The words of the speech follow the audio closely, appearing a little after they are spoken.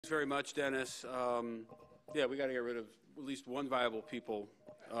Very much, Dennis. Yeah, we got to get rid of at least one viable people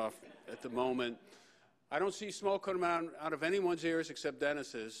at the moment. I don't see smoke coming out of anyone's ears except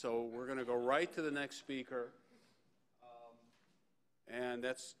Dennis's, so we're going to go right to the next speaker. And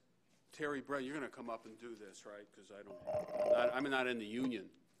that's Terry Brennan. You're going to come up and do this, right? Because I'm not in the union.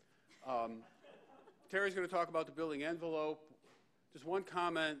 Terry's going to talk about the building envelope. Just one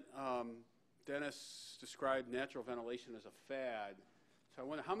comment. Dennis described natural ventilation as a fad. So I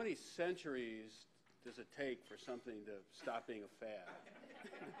wonder, how many centuries does it take for something to stop being a fad?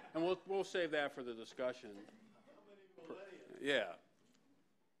 And we'll save that for the discussion. How many millennia? Yeah.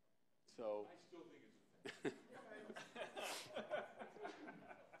 So. I still think it's a fad.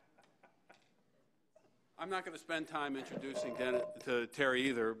 I'm not going to spend time introducing to Terry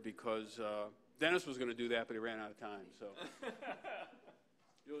either because Dennis was going to do that, but he ran out of time. So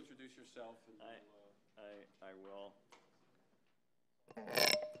you'll introduce yourself. And I will.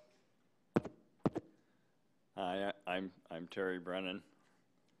 Hi, I'm Terry Brennan.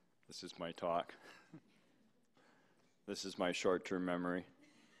 This is my talk. This is my short-term memory.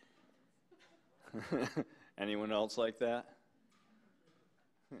 Anyone else like that?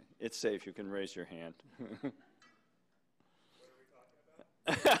 It's safe. You can raise your hand. What are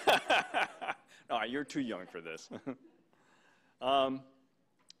we talking about? No, you're too young for this.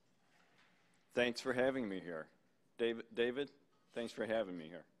 Thanks for having me here. David, thanks for having me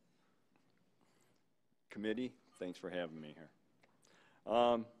here. Committee, thanks for having me here.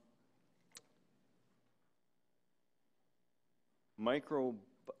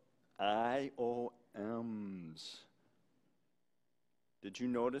 IOMs. Did you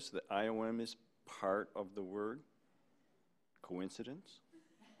notice that IOM is part of the word? Coincidence?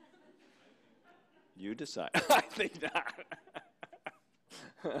 You decide. I think not.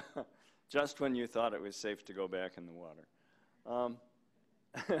 Just when you thought it was safe to go back in the water.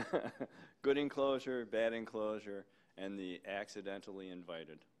 Good enclosure, bad enclosure, and the accidentally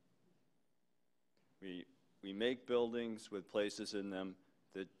invited. We make buildings with places in them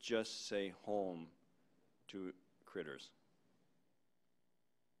that just say home to critters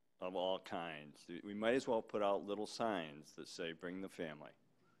of all kinds. We might as well put out little signs that say bring the family.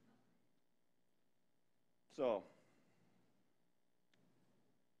 So,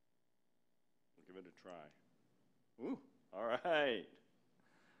 we'll give it a try. Ooh, all right.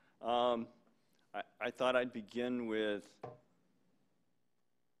 I thought I'd begin with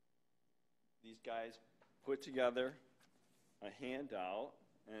these guys put together a handout,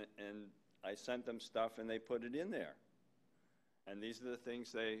 and I sent them stuff, and they put it in there. And these are the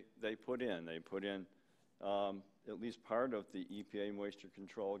things they put in. They put in at least part of the EPA Moisture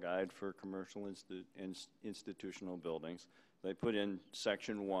Control Guide for commercial institutional buildings. They put in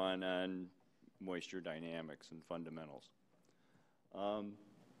section 1 on moisture dynamics and fundamentals.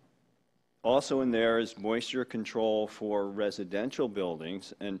 Also in there is moisture control for residential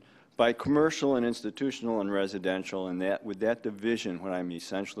buildings, and by commercial and institutional and residential, and with that division, what I'm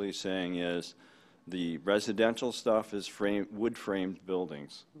essentially saying is the residential stuff is wood-framed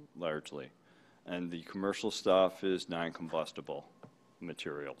buildings, largely, and the commercial stuff is non-combustible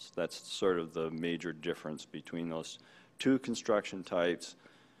materials. That's sort of the major difference between those two construction types.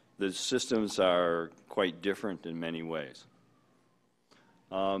 The systems are quite different in many ways.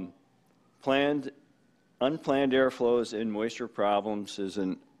 Unplanned airflows in moisture problems is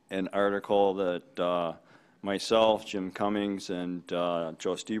an article that myself, Jim Cummings, and Joe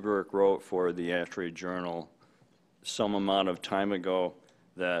Stieberich wrote for the ASHRAE Journal some amount of time ago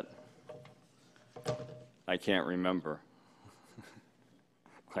that I can't remember,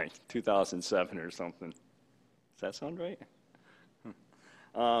 like 2007 or something. Does that sound right?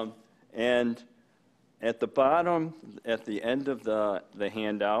 And at the bottom, at the end of the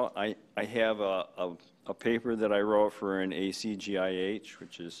handout, I have a paper that I wrote for an ACGIH,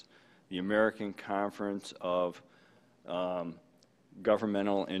 which is the American Conference of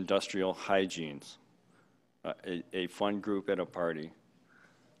Governmental Industrial Hygienes, a fun group at a party.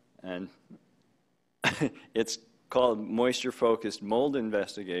 And it's called Moisture-Focused Mold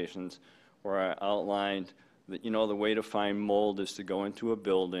Investigations, where I outlined that, the way to find mold is to go into a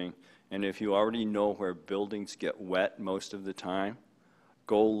building, and if you already know where buildings get wet most of the time,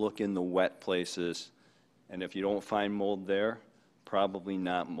 go look in the wet places, and if you don't find mold there, probably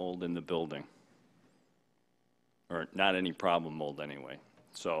not mold in the building, or not any problem mold anyway.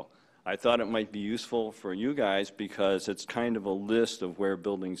 So I thought it might be useful for you guys because it's kind of a list of where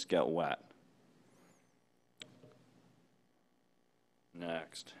buildings get wet.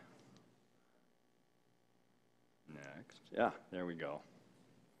 Next. Yeah, there we go.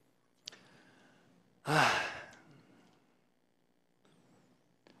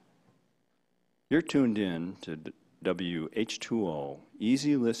 You're tuned in to WH2O,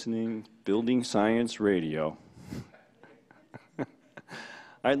 easy listening, building science radio.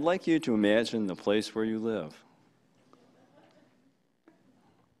 I'd like you to imagine the place where you live.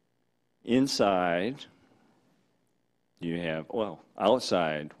 Inside, you have, well,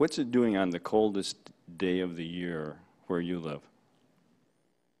 outside, what's it doing on the coldest day of the year where you live?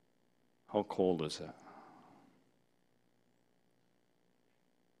 How cold is that?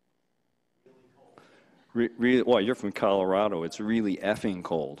 Well, you're from Colorado. It's really effing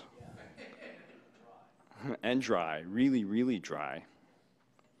cold. And dry. Really, really dry.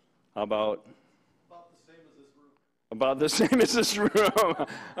 How about? About the same as this room. About the same as this room.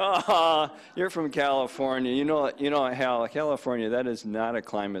 Oh, you're from California. You know, Hal, California, that is not a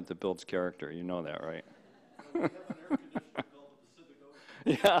climate that builds character. You know that, right? We have an air conditioner built at the Pacific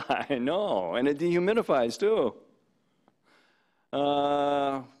Ocean. Yeah, I know. And it dehumidifies, too.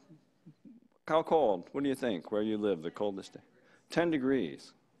 How cold? What do you think, where you live, the coldest day? 10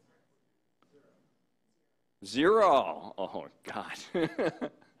 degrees. 0. Oh, God.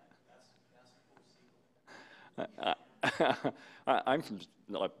 I'm from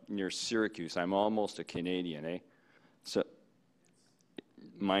near Syracuse. I'm almost a Canadian, eh? So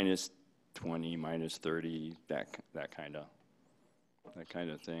minus 20, minus 30, that kind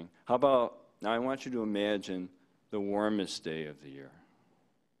of thing. How about, now I want you to imagine the warmest day of the year.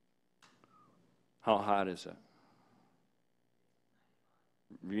 How hot is it?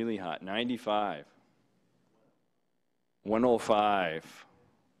 Really hot, 95. 105.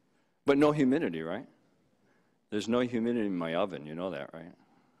 But no humidity, right? There's no humidity in my oven, you know that, right?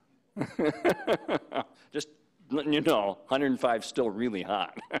 Just letting you know, 105 is still really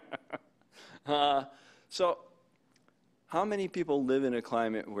hot. So, how many people live in a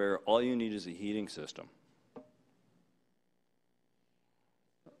climate where all you need is a heating system?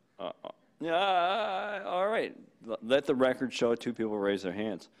 Yeah, all right. Let the record show 2 people raise their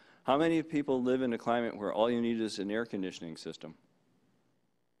hands. How many people live in a climate where all you need is an air conditioning system?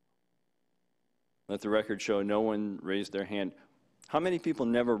 Let the record show no one raised their hand. How many people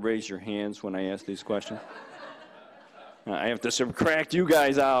never raise your hands when I ask these questions? I have to subtract you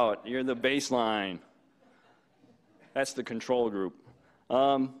guys out. You're the baseline. That's the control group.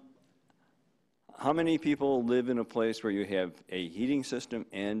 How many people live in a place where you have a heating system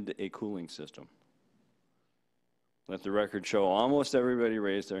and a cooling system? Let the record show almost everybody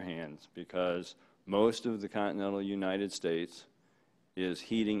raised their hands, because most of the continental United States is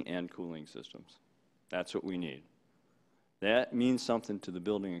heating and cooling systems. That's what we need. That means something to the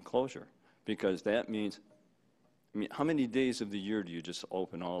building enclosure, because that means, I mean, how many days of the year do you just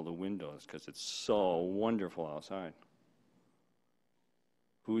open all the windows because it's so wonderful outside?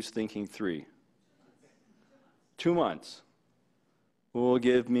 Who's thinking 3? 2 months. Who will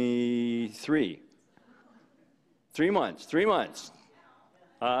give me 3? 3 months. 3 months.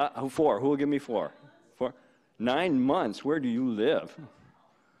 4. Who will give me 4? 4. 9 months. Where do you live?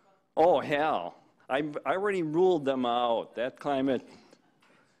 Oh, hell. I already ruled them out. That climate.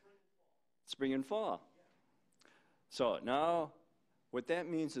 Spring and fall. So now, what that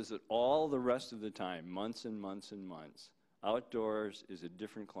means is that all the rest of the time, months and months and months, outdoors is a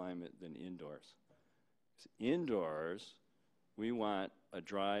different climate than indoors. Indoors, we want a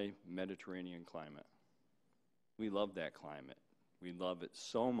dry Mediterranean climate. We love that climate. We love it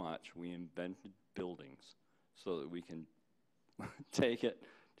so much, we invented buildings so that we can take it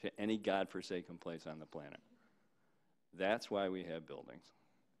to any godforsaken place on the planet. That's why we have buildings,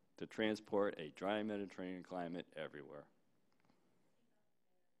 to transport a dry Mediterranean climate everywhere.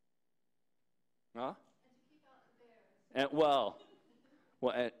 Huh? And well,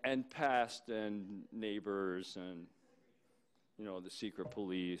 and pest and neighbors and, you know, the secret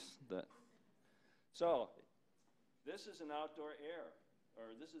police. So, this is an outdoor air, or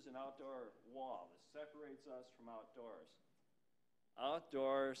this is an outdoor wall. This separates us from outdoors.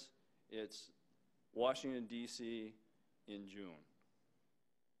 Outdoors, it's Washington, D.C. in June.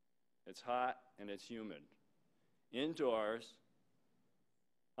 It's hot and it's humid. Indoors,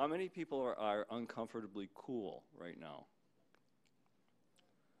 how many people are uncomfortably cool right now?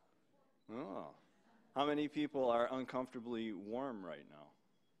 Oh. How many people are uncomfortably warm right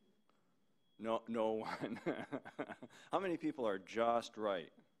now? No one. How many people are just right?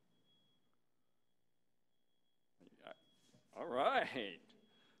 All right.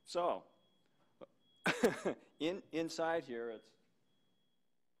 So, inside here, it's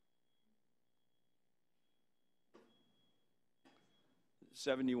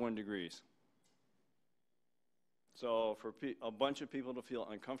 71 degrees. So for a bunch of people to feel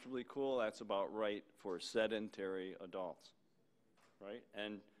uncomfortably cool, that's about right for sedentary adults, right?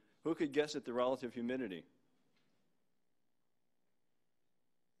 And Who could guess at the relative humidity?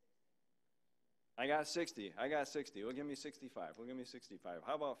 I got 60. I got 60. Well, give me 65. Well, give me 65.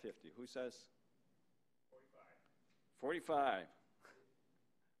 How about 50? Who says? 45.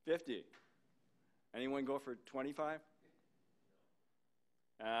 50. Anyone go for 25?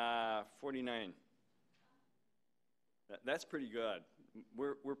 49. That's pretty good.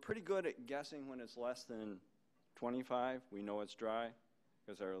 We're pretty good at guessing when it's less than 25. We know it's dry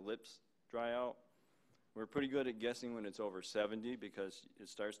because our lips dry out. We're pretty good at guessing when it's over 70 because it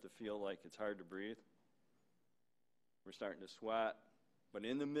starts to feel like it's hard to breathe. We're starting to sweat. But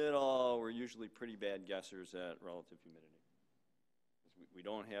in the middle, we're usually pretty bad guessers at relative humidity. We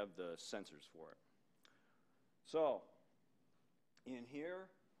don't have the sensors for it. So, in here,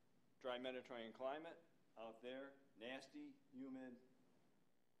 dry Mediterranean climate. Out there, nasty, humid,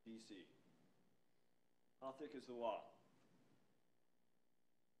 DC. How thick is the wall?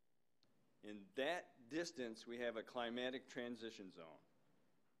 In that distance, we have a climatic transition zone.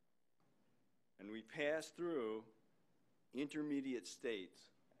 And we pass through intermediate states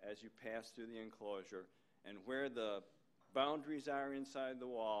as you pass through the enclosure, and where the boundaries are inside the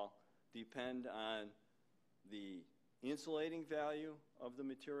wall depend on the insulating value of the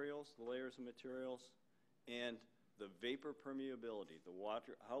materials, the layers of materials, and the vapor permeability, the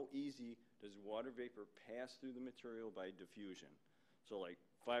water, how easy does water vapor pass through the material by diffusion? So like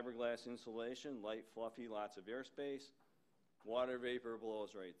fiberglass insulation, light, fluffy, lots of airspace, water vapor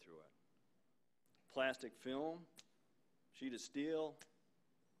blows right through it. Plastic film, sheet of steel,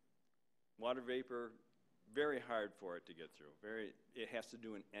 water vapor, very hard for it to get through. It has to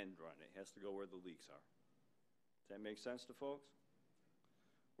do an end run. It has to go where the leaks are. Does that make sense to folks?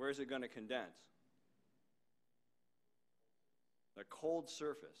 Where is it going to condense? A cold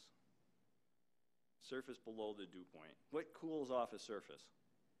surface. Surface below the dew point. What cools off a surface?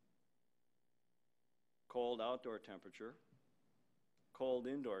 Cold outdoor temperature, cold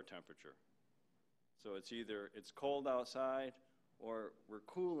indoor temperature. So it's either it's cold outside or we're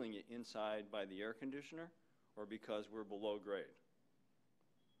cooling it inside by the air conditioner or because we're below grade.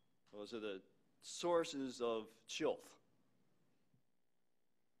 Those are the sources of chilth.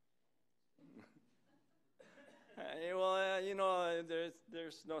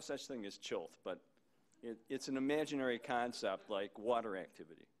 There's no such thing as chilth, but it's an imaginary concept like water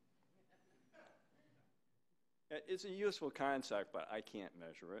activity. It's a useful concept, but I can't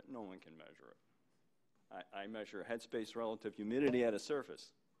measure it. No one can measure it. I measure headspace relative humidity at a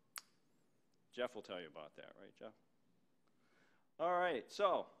surface. Jeff will tell you about that, right, Jeff? All right,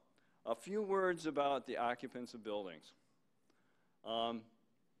 so a few words about the occupants of buildings.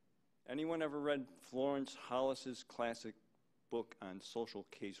 Anyone ever read Florence Hollis's classic book on social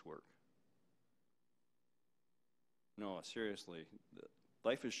casework? No, seriously,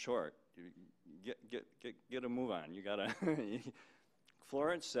 life is short. Get a move on. You gotta.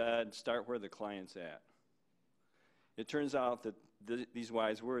 Florence said, "Start where the client's at." It turns out that these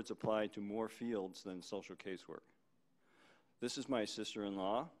wise words apply to more fields than social casework. This is my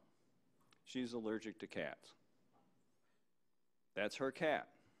sister-in-law. She's allergic to cats. That's her cat.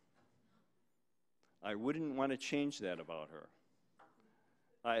 I wouldn't want to change that about her.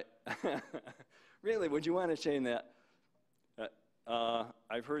 Really, would you want to change that?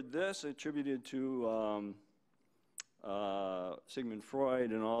 I've heard this attributed to Sigmund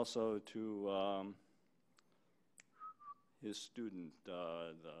Freud and also to his student,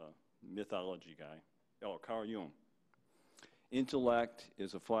 the mythology guy, Carl Jung. Intellect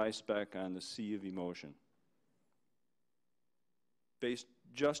is a fly speck on the sea of emotion. Based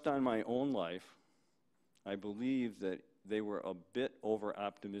just on my own life, I believe that they were a bit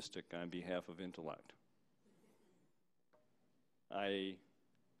over-optimistic on behalf of intellect. I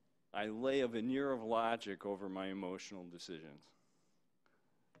lay a veneer of logic over my emotional decisions.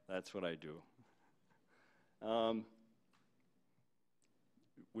 That's what I do.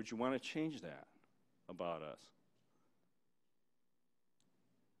 Would you want to change that about us?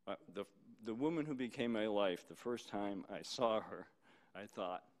 The woman who became my life, the first time I saw her, I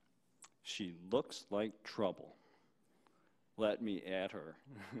thought, she looks like trouble. Let me at her.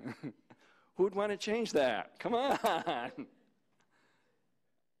 Who'd want to change that? Come on.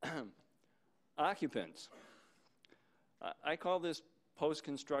 Occupants. I call this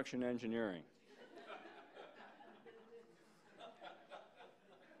post-construction engineering.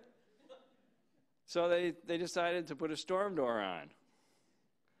 So they decided to put a storm door on.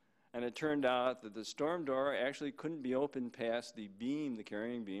 And it turned out that the storm door actually couldn't be opened past the beam, the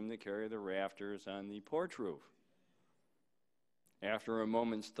carrying beam that carried the rafters on the porch roof. After a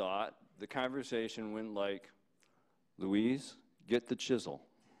moment's thought, the conversation went like, "Louise, get the chisel."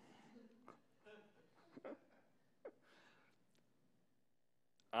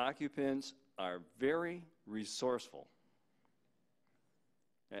 occupants are very resourceful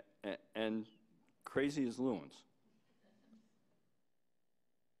and crazy as loons.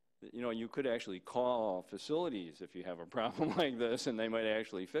 You know, you could actually call facilities if you have a problem like this, and they might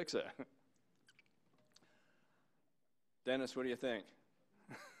actually fix it. Dennis, what do you think?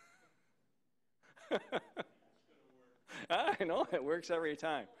 I know, it works every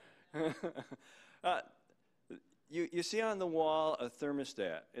time. You see on the wall a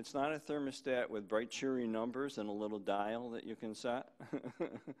thermostat. It's not a thermostat with bright, cheery numbers and a little dial that you can set.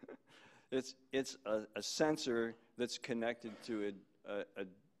 It's a sensor that's connected to a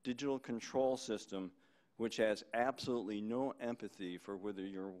digital control system which has absolutely no empathy for whether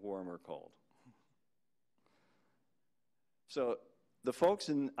you're warm or cold. So the folks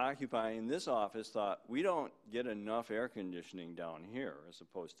occupying this office thought, we don't get enough air conditioning down here as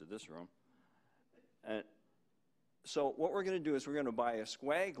opposed to this room. And so what we're going to do is we're going to buy a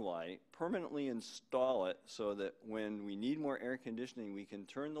swag light, permanently install it so that when we need more air conditioning, we can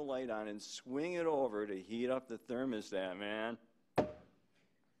turn the light on and swing it over to heat up the thermostat, man.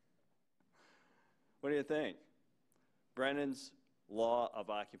 What do you think? Brennan's law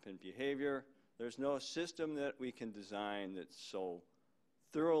of occupant behavior. There's no system that we can design that's so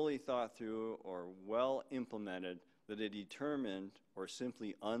thoroughly thought through or well implemented that a determined or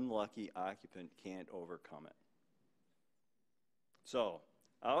simply unlucky occupant can't overcome it. So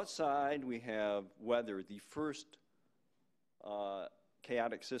outside we have weather, the first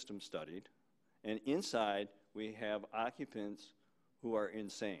chaotic system studied, and inside we have occupants who are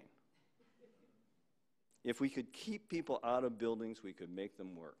insane. If we could keep people out of buildings, we could make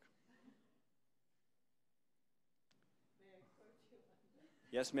them work. May I quote you on that?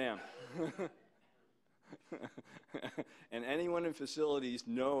 Yes, ma'am. And anyone in facilities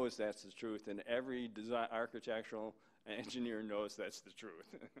knows that's the truth, and every design, architectural engineer knows that's the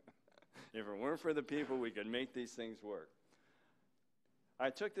truth. If it weren't for the people, we could make these things work.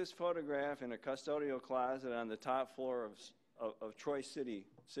 I took this photograph in a custodial closet on the top floor of Troy City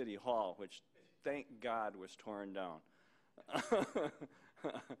Hall, which thank God was torn down.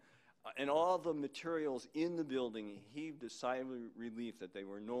 And all the materials in the building heaved a sigh of relief that they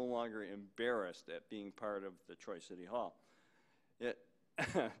were no longer embarrassed at being part of the Troy City Hall.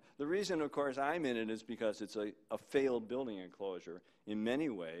 The reason, of course, I'm in it is because it's a failed building enclosure. In many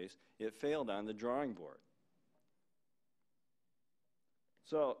ways, it failed on the drawing board.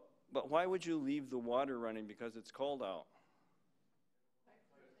 So, but why would you leave the water running because it's cold out?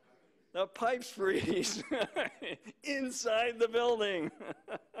 The pipes freeze inside the building. In New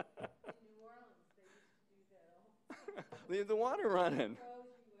Orleans, they used to do that all the time. Leave the water running. Everybody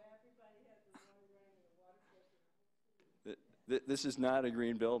had the water running and the water pressure. This is not a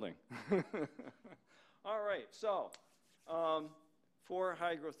green building. All right, so 4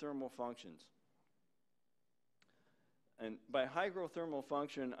 hygrothermal functions. And by hygrothermal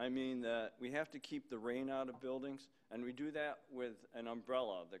function, I mean that we have to keep the rain out of buildings, and we do that with an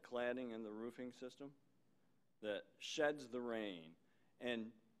umbrella, the cladding and the roofing system that sheds the rain.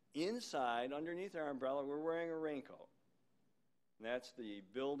 And inside, underneath our umbrella, we're wearing a raincoat. And that's the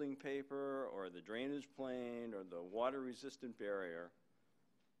building paper or the drainage plane or the water-resistant barrier.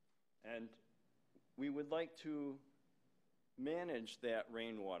 And we would like to manage that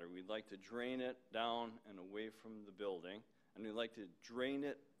rainwater. We'd like to drain it down and away from the building, and we'd like to drain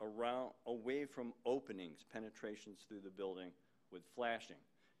it away from openings, penetrations through the building with flashing.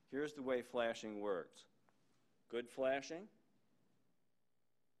 Here's the way flashing works. Good flashing,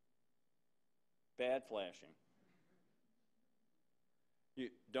 bad flashing. You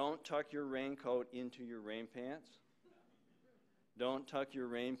don't tuck your raincoat into your rain pants. Don't tuck your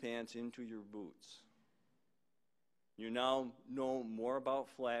rain pants into your boots. You now know more about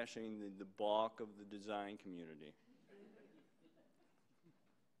flashing than the bulk of the design community.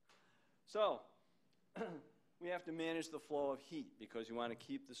 So, we have to manage the flow of heat because you want to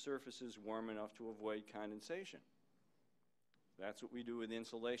keep the surfaces warm enough to avoid condensation. That's what we do with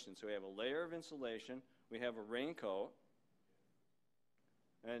insulation. So we have a layer of insulation, we have a raincoat,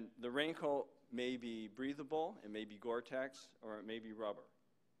 and the raincoat may be breathable, it may be Gore-Tex, or it may be rubber.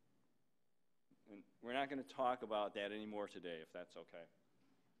 And we're not going to talk about that anymore today, if that's okay.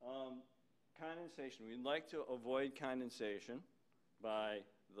 Condensation. We'd like to avoid condensation by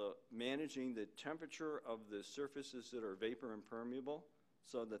managing the temperature of the surfaces that are vapor impermeable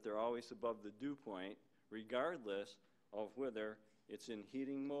so that they're always above the dew point, regardless of whether it's in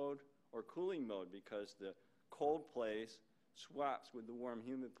heating mode or cooling mode, because the cold place swaps with the warm,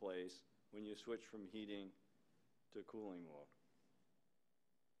 humid place when you switch from heating to cooling mode.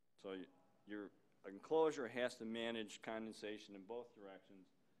 So your enclosure has to manage condensation in both directions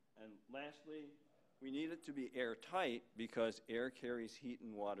And lastly, we need it to be airtight because air carries heat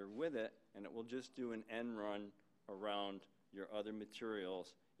and water with it, and it will just do an end run around your other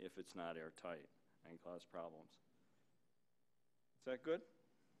materials if it's not airtight and cause problems. Is that good?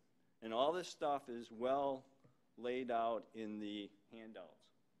 And all this stuff is well laid out in the handouts.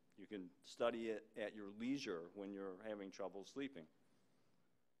 You can study it at your leisure when you're having trouble sleeping.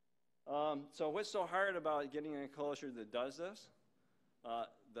 So what's so hard about getting an enclosure that does this?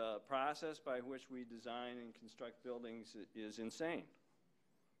 The process by which we design and construct buildings is insane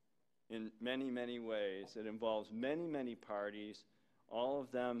in many, many ways. It involves many, many parties, all of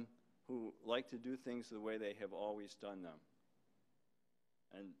them who like to do things the way they have always done them.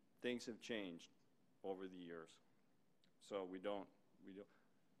 And things have changed over the years. So we don't.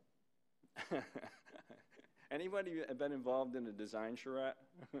 Anybody been involved in a design charrette?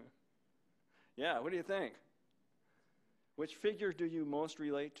 Yeah, what do you think? Which figure do you most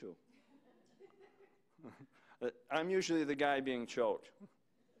relate to? I'm usually the guy being choked.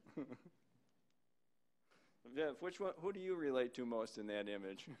 Viv, who do you relate to most in that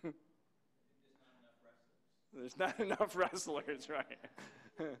image? There's not enough wrestlers, right?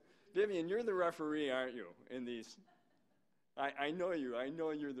 Vivian, you're the referee, aren't you, in these? I know you. I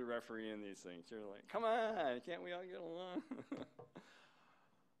know you're the referee in these things. You're like, come on, can't we all get along?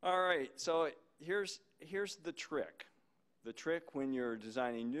 All right, so here's the trick. The trick when you're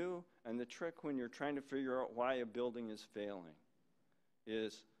designing new and the trick when you're trying to figure out why a building is failing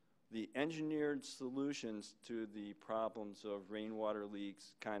is the engineered solutions to the problems of rainwater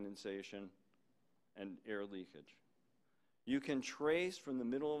leaks, condensation, and air leakage. You can trace from the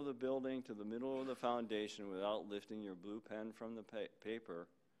middle of the building to the middle of the foundation without lifting your blue pen from the paper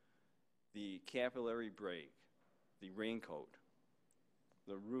the capillary break, the raincoat,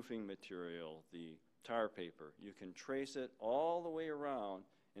 the roofing material, the tar paper. You can trace it all the way around,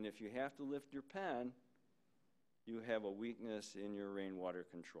 and if you have to lift your pen, you have a weakness in your rainwater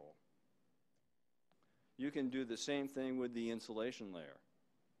control. You can do the same thing with the insulation layer.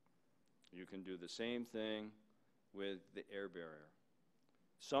 You can do the same thing with the air barrier.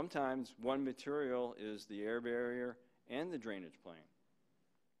 Sometimes one material is the air barrier and the drainage plane.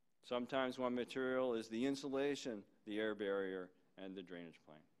 Sometimes one material is the insulation, the air barrier, and the drainage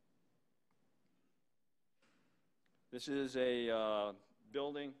plane. This is a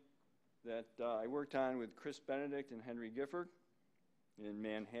building that I worked on with Chris Benedict and Henry Gifford in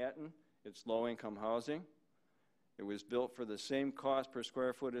Manhattan. It's low-income housing. It was built for the same cost per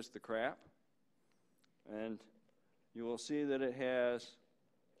square foot as the crap. And you will see that it has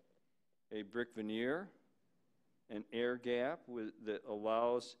a brick veneer, an air gap that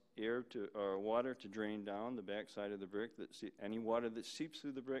allows water to drain down the backside of the brick. Any water that seeps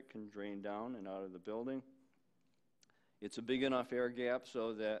through the brick can drain down and out of the building. It's a big enough air gap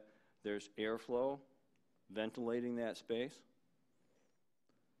so that there's airflow ventilating that space.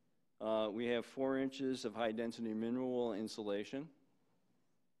 We have 4 inches of high-density mineral wool insulation.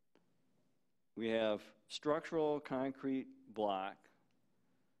 We have structural concrete block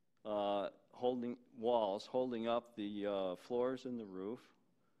walls holding up the floors and the roof.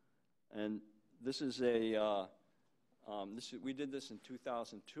 And this is we did this in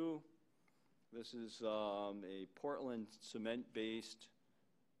 2002. This is a Portland cement-based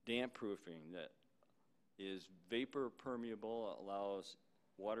damp proofing that is vapor permeable, allows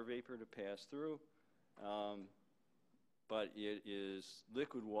water vapor to pass through, but it is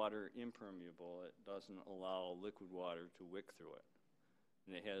liquid water impermeable. It doesn't allow liquid water to wick through it.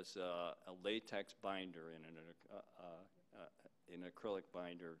 And it has a latex binder in it, an acrylic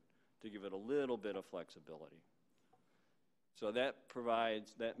binder to give it a little bit of flexibility. So that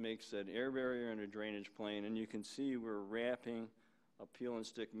makes an air barrier and a drainage plane, and you can see we're wrapping a peel and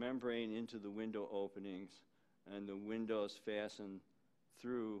stick membrane into the window openings, and the windows fasten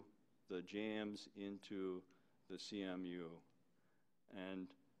through the jambs into the CMU. And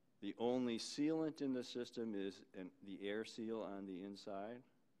the only sealant in the system is the air seal on the inside.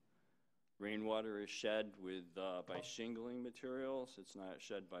 Rainwater is shed by shingling materials. It's not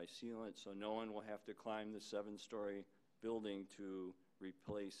shed by sealant, so no one will have to climb the 7-story building to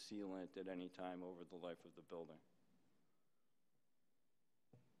replace sealant at any time over the life of the building.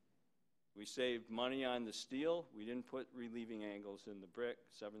 We saved money on the steel. We didn't put relieving angles in the brick,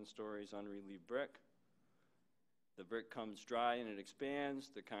 7 stories unrelieved brick. The brick comes dry and it expands.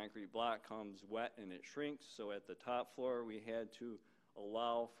 The concrete block comes wet and it shrinks. So at the top floor, we had to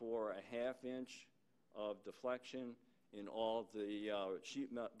allow for a 1/2 inch of deflection in all the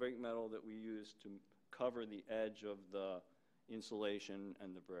brake metal that we use to cover the edge of the insulation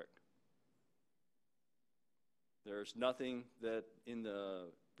and the brick. There's nothing that in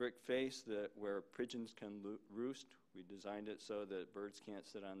the brick face where pigeons can roost. We designed it so that birds can't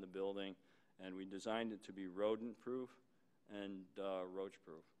sit on the building, and we designed it to be rodent-proof and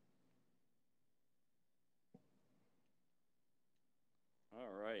roach-proof.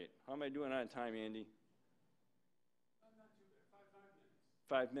 All right. How am I doing on time, Andy? I'm not too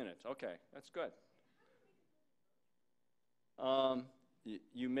bad. 5 minutes. 5 minutes. Okay, that's good.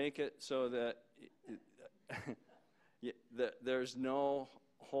 You make it so that there's no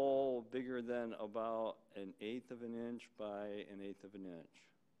hole bigger than about 1/8 of an inch by 1/8 of an inch.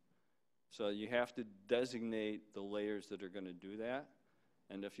 So you have to designate the layers that are going to do that.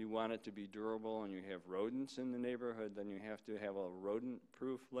 And if you want it to be durable and you have rodents in the neighborhood, then you have to have a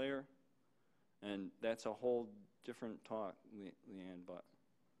rodent-proof layer. And that's a whole different talk, Leanne,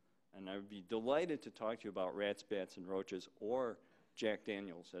 and I would be delighted to talk to you about rats, bats, and roaches, or Jack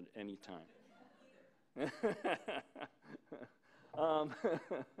Daniels at any time.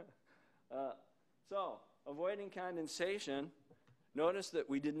 So, avoiding condensation, notice that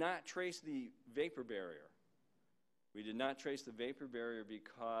we did not trace the vapor barrier. We did not trace the vapor barrier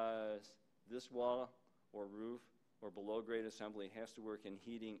because this wall or roof or below-grade assembly has to work in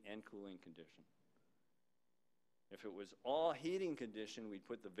heating and cooling condition. If it was all heating condition, we'd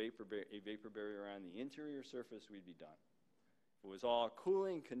put a vapor barrier on the interior surface, we'd be done. If it was all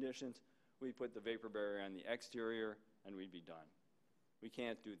cooling conditions, we'd put the vapor barrier on the exterior, and we'd be done. We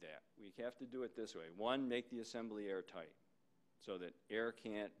can't do that. We have to do it this way. One, make the assembly airtight so that air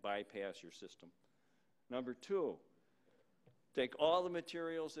can't bypass your system. Number two, take all the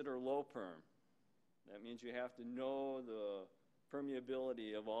materials that are low perm. That means you have to know the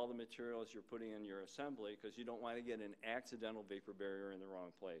permeability of all the materials you're putting in your assembly because you don't want to get an accidental vapor barrier in the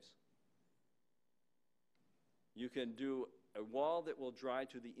wrong place. You can do a wall that will dry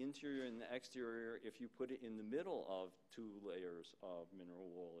to the interior and the exterior if you put it in the middle of 2 layers of mineral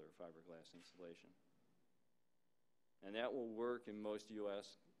wool or fiberglass insulation. And that will work in most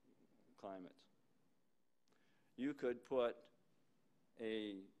U.S. climates. You could put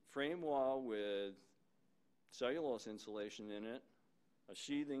a frame wall with cellulose insulation in it, a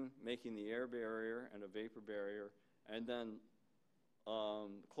sheathing making the air barrier and a vapor barrier, and then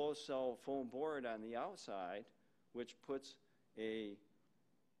closed cell foam board on the outside, which puts a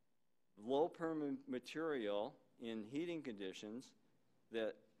low perm material in heating conditions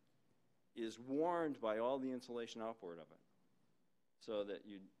that is warmed by all the insulation outboard of it, so that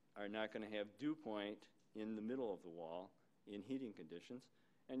you are not going to have dew point in the middle of the wall in heating conditions.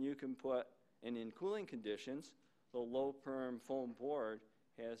 And you can put, and in cooling conditions, the low perm foam board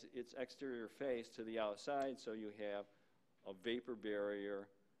has its exterior face to the outside, so you have a vapor barrier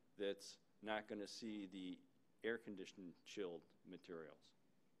that's not going to see the air-conditioned chilled materials.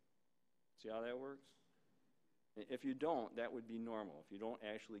 See how that works? If you don't, that would be normal. If you don't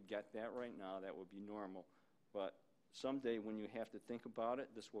actually get that right now, that would be normal. But someday when you have to think about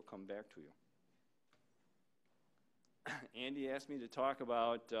it, this will come back to you. Andy asked me to talk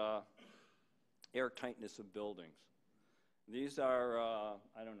about air tightness of buildings. These are,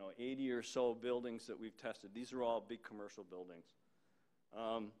 I don't know, 80 or so buildings that we've tested. These are all big commercial buildings.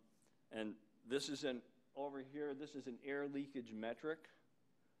 And this is over here, this is an air leakage metric.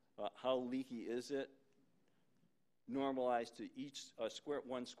 How leaky is it? Normalized to each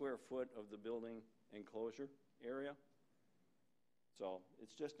 1 square foot of the building enclosure area. So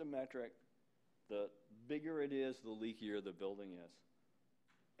it's just a metric. The bigger it is, the leakier the building is.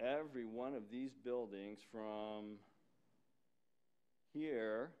 Every one of these buildings from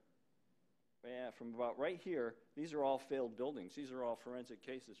here, from about right here, these are all failed buildings. These are all forensic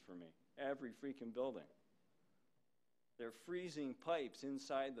cases for me. Every freaking building. They're freezing pipes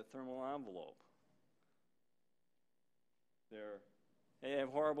inside the thermal envelope. They have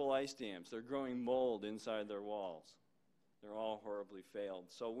horrible ice dams. They're growing mold inside their walls. They're all horribly failed.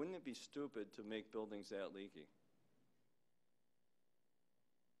 So wouldn't it be stupid to make buildings that leaky?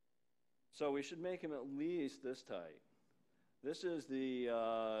 So we should make them at least this tight. This is the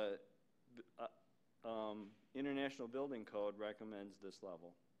International Building Code recommends this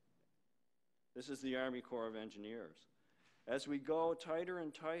level. This is the Army Corps of Engineers. As we go tighter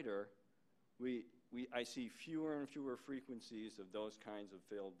and tighter, I see fewer and fewer frequencies of those kinds of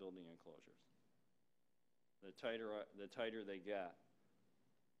failed building enclosures. The tighter they get.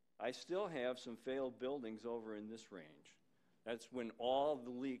 I still have some failed buildings over in this range. That's when all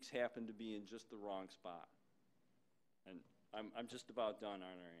the leaks happen to be in just the wrong spot. And I'm just about done,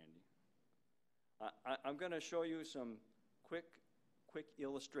 aren't I, Andy? I'm going to show you some quick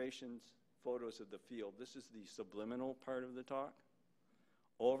illustrations, photos of the field. This is the subliminal part of the talk.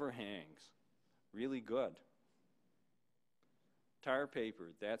 Overhangs, really good. Tar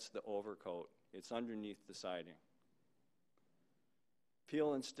paper, that's the overcoat. It's underneath the siding.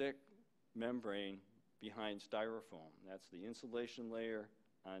 Peel and stick membrane behind styrofoam. That's the insulation layer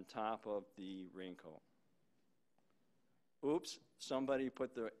on top of the raincoat. Oops, somebody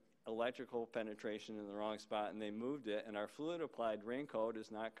put the electrical penetration in the wrong spot and they moved it, and our fluid applied raincoat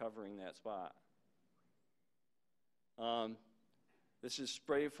is not covering that spot. This is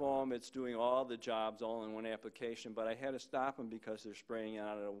spray foam. It's doing all the jobs all in one application, but I had to stop them because they're spraying it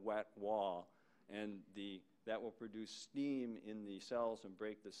on a wet wall, and that will produce steam in the cells and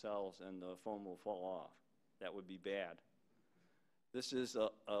break the cells, and the foam will fall off. That would be bad. This is a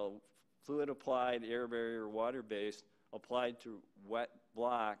fluid applied, air barrier, water-based, applied to wet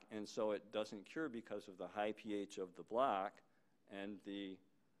block, and so it doesn't cure because of the high pH of the block and the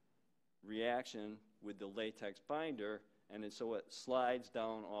reaction with the latex binder, and so it slides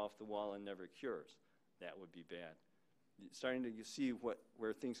down off the wall and never cures. That would be bad. You're starting to see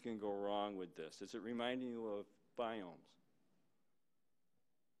where things can go wrong with this. Is it reminding you of biomes?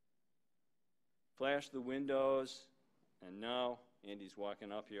 Flash the windows, and now Andy's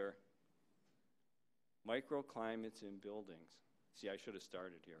walking up here. Microclimates in buildings. See, I should have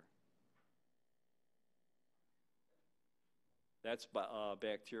started here. That's a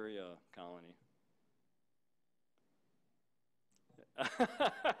bacteria colony.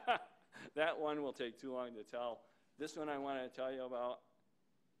 That one will take too long to tell. This one I want to tell you about,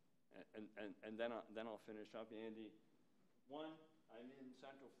 and then I'll finish up, Andy. One, I'm in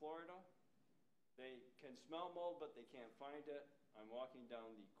Central Florida. They can smell mold, but they can't find it. I'm walking down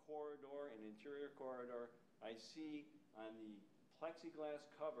the corridor, an interior corridor. I see on the plexiglass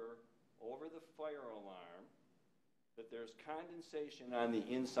cover over the fire alarm that there's condensation on the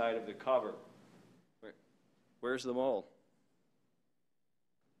inside of the cover. Where's the mold?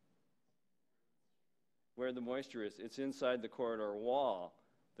 Where the moisture is, it's inside the corridor wall.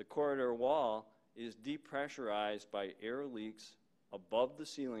 The corridor wall is depressurized by air leaks above the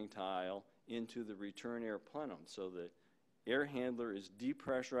ceiling tile into the return air plenum. So the air handler is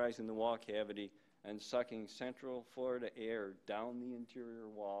depressurizing the wall cavity and sucking Central Florida air down the interior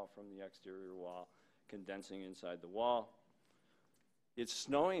wall from the exterior wall, condensing inside the wall. It's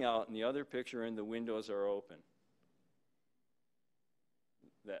snowing out in the other picture and the windows are open.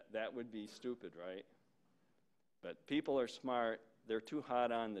 That would be stupid, right? But people are smart. They're too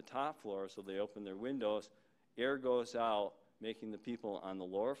hot on the top floor, so they open their windows. Air goes out, making the people on the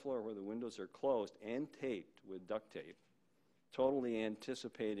lower floor where the windows are closed and taped with duct tape, totally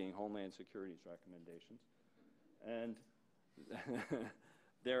anticipating Homeland Security's recommendations. And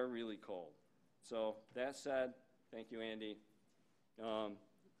they're really cold. So that said, thank you, Andy.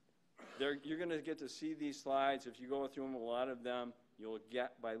 You're going to get to see these slides. If you go through them, a lot of them you'll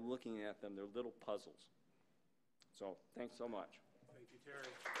get by looking at them. They're little puzzles. So thanks so much.